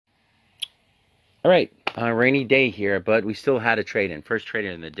Alright, rainy day here, but we still had a trade-in. First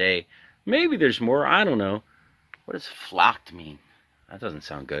trade-in of the day. Maybe there's more, I don't know. What does flocked mean? That doesn't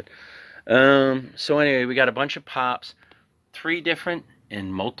sound good. So anyway, we got a bunch of pops. 3 different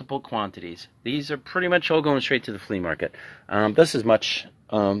in multiple quantities. These are pretty much all going straight to the flea market. This is much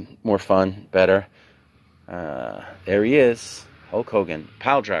more fun, better. There he is, Hulk Hogan.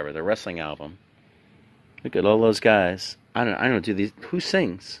 Pile Driver, the wrestling album. Look at all those guys. I don't do these. Who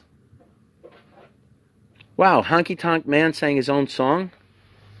sings? Wow, Honky Tonk Man sang his own song?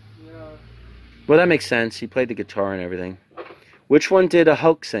 Yeah. Well, that makes sense. He played the guitar and everything. Which one did a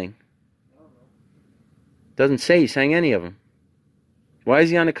Hulk sing? I don't know. Doesn't say he sang any of them. Why is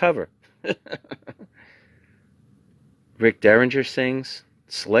he on the cover? Rick Derringer sings.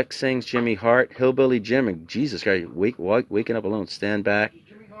 Slick sings. Jimmy Hart. Hillbilly Jim. And Jesus Christ, waking up alone. Stand back.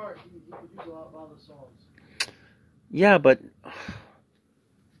 Jimmy Hart, he produced a lot of the songs. Yeah, but...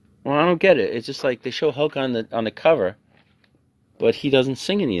 Well, I don't get it. It's just like they show Hulk on the cover, but he doesn't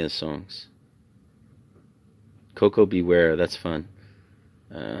sing any of the songs. Coco Beware, that's fun.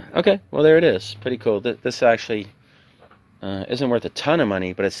 Okay, well there it is. Pretty cool. This actually isn't worth a ton of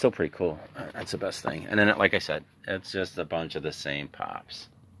money, but it's still pretty cool. That's the best thing. And then, like I said, it's just a bunch of the same pops.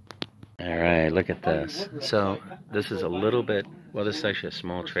 All right, look at this. So this is a little bit. Well, this is actually a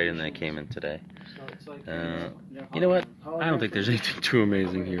small trade-in that came in today. You know what? I don't think there's anything too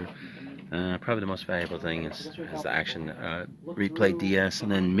amazing here. Probably the most valuable thing is the Action Replay DS,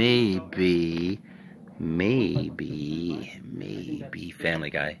 and then maybe Family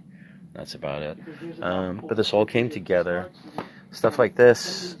Guy. That's about it. But this all came together. Stuff like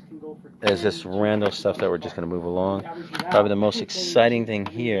this is just random stuff that we're just going to move along. Probably the most exciting thing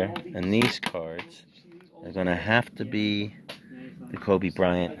here, and these cards are going to have to be the Kobe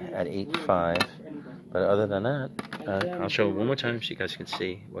Bryant at 8.5. But other than that, I'll show it one more time so you guys can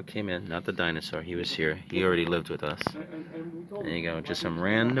see what came in. Not the dinosaur, he was here. He already lived with us. There you go, just some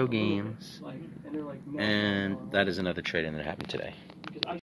rando games. And that is another trade-in that happened today.